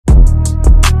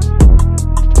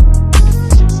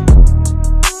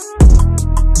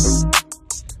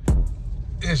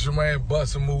your man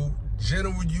Bustamove,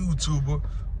 general YouTuber,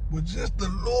 with just a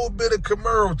little bit of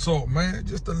Camaro talk, man.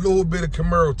 Just a little bit of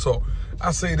Camaro talk.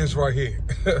 I say this right here.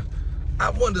 I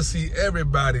want to see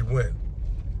everybody win.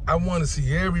 I want to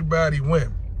see everybody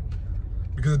win.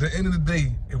 Because at the end of the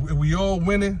day, if we all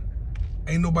winning,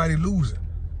 ain't nobody losing.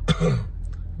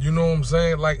 You know what I'm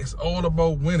saying? Like, it's all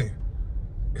about winning.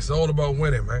 It's all about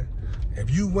winning, man.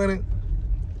 If you winning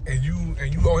and you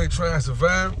out here trying to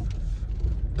survive,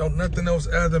 don't nothing else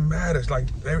other matters. Like,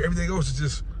 everything else is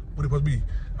just what it supposed to be.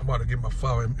 I'm about to get my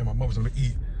father and my mother something to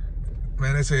eat.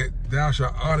 Man, they said, thou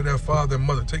shalt honor thy father and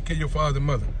mother. Take care of your father and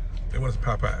mother. They want us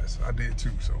Popeyes. I did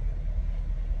too, so.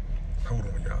 Hold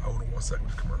on, y'all. Hold on 1 second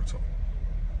with this Camaro talk.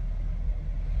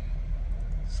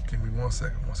 Just give me 1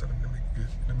 second. 1 second.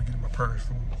 Let me get my parents'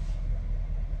 food.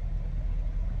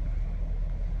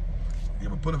 You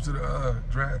ever pull up to the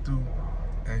drive-thru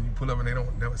and you pull up and they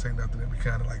don't never say nothing? It be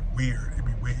kind of like weird. It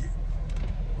be weird.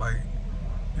 Like,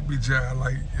 it be just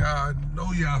like, y'all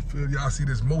know y'all feel, y'all see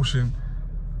this motion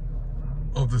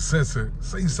of the sensor.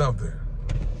 Say something.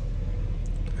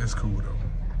 It's cool though.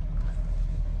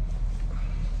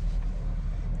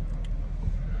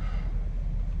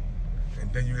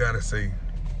 And then you gotta say,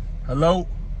 hello?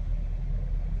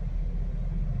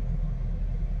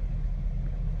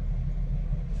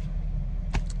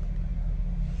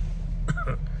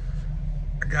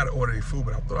 I gotta order their food,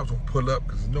 but I thought I was gonna pull up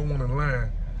because there's no one in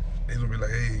line. They gonna be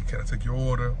like, hey, can I take your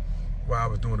order while I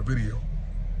was doing the video?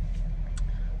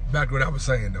 Back to what I was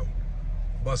saying though.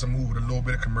 Bustamove with a little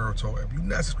bit of Camaro talk. If you're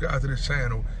not subscribed to this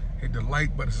channel, hit the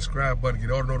like button, subscribe button,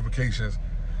 get all the notifications.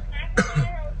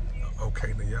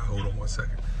 Okay, now y'all hold on 1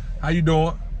 second. How you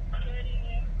doing?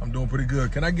 I'm doing pretty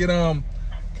good. Can I get 2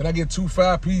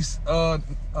 5-piece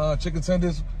chicken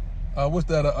tenders? What's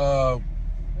that?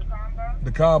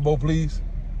 The combo, please.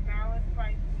 Mild and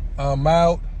spicy.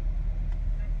 Mild.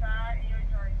 The side and your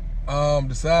drink.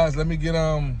 The size. Let me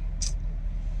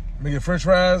get French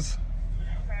fries.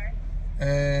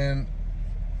 Okay.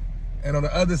 And on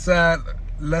the other side,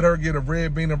 let her get a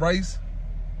red bean and rice.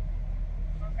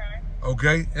 Okay.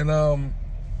 Okay. And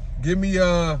give me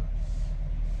the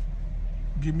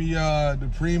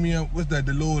premium. What's that?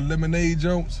 The little lemonade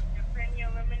joints. The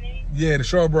premium lemonade. Yeah, the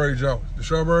strawberry joints. The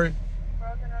strawberry.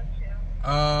 Frozen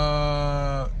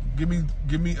or give me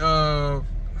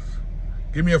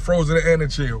a frozen and a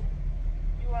chill. chill.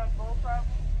 You want both of them?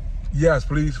 Yes,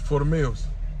 please, for the meals.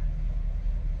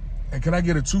 And can I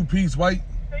get a 2-piece white?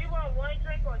 So you want 1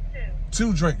 drink or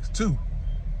 2? 2 drinks, 2. Okay.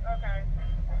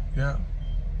 Yeah.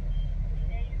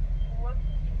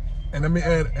 And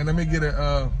And let me get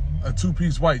a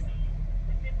 2-piece white. The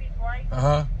 2-piece white?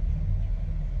 Uh-huh.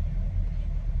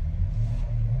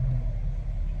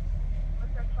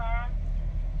 What's the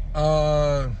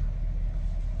time?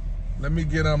 Let me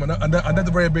get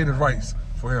another red bean and rice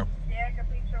for him. Yeah, I can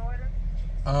pick your order.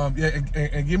 Yeah,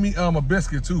 and give me a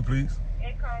biscuit too, please.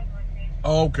 It comes with it.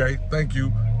 Oh, okay, thank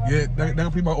you. Yeah,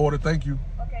 that'll be my order. Thank you.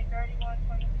 Okay,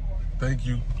 31.24. Thank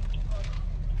you.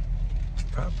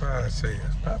 Popeyes says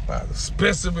Popeyes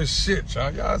expensive as shit,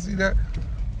 y'all. Y'all see that?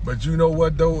 But you know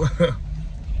what though?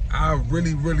 I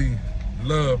really, really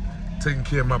love taking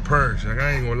care of my parents. Like,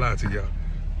 I ain't gonna lie to y'all.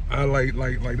 I like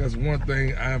that's one thing.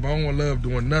 If I don't love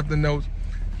doing nothing else,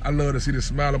 I love to see the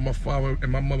smile of my father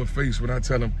and my mother's face when I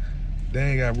tell them they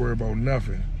ain't gotta worry about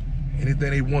nothing.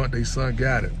 Anything they want, they son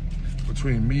got it.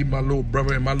 Between me, my little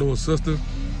brother, and my little sister,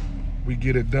 we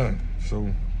get it done.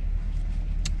 So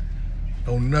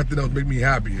don't nothing else make me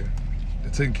happier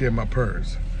than taking care of my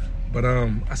parents. But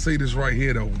I say this right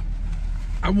here though.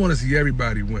 I want to see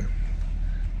everybody win.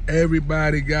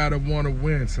 Everybody gotta want to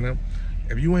win, son.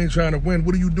 If you ain't trying to win,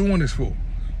 what are you doing this for?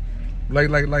 Like,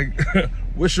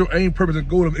 what's your aim, purpose, and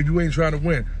goal if you ain't trying to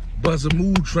win?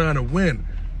 Bustamove trying to win.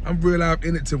 I'm real out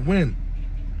in it to win,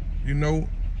 you know?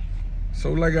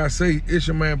 So like I say, it's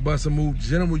your man Bustamove,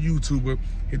 general YouTuber.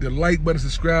 Hit the like button,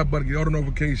 subscribe button, get all the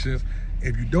notifications.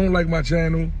 If you don't like my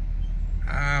channel,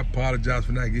 I apologize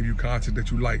for not giving you content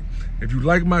that you like. If you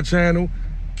like my channel,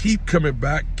 keep coming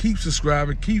back, keep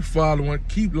subscribing, keep following,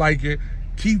 keep liking,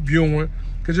 keep viewing.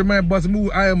 Because your man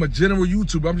Bustamove, I am a general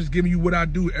YouTuber. I'm just giving you what I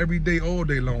do every day, all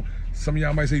day long. Some of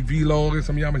y'all might say vlogger,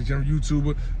 some of y'all might say general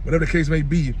YouTuber. Whatever the case may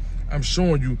be, I'm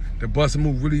showing you that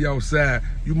Bustamove really outside.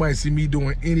 You might see me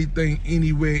doing anything,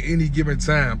 anywhere, any given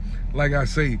time. Like I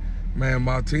say, man,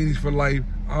 martinis for life,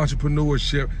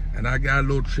 entrepreneurship, and I got a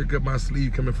little trick up my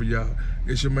sleeve coming for y'all.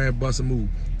 It's your man Bustamove,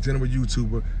 general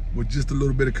YouTuber, with just a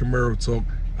little bit of Camaro talk.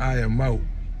 I am out.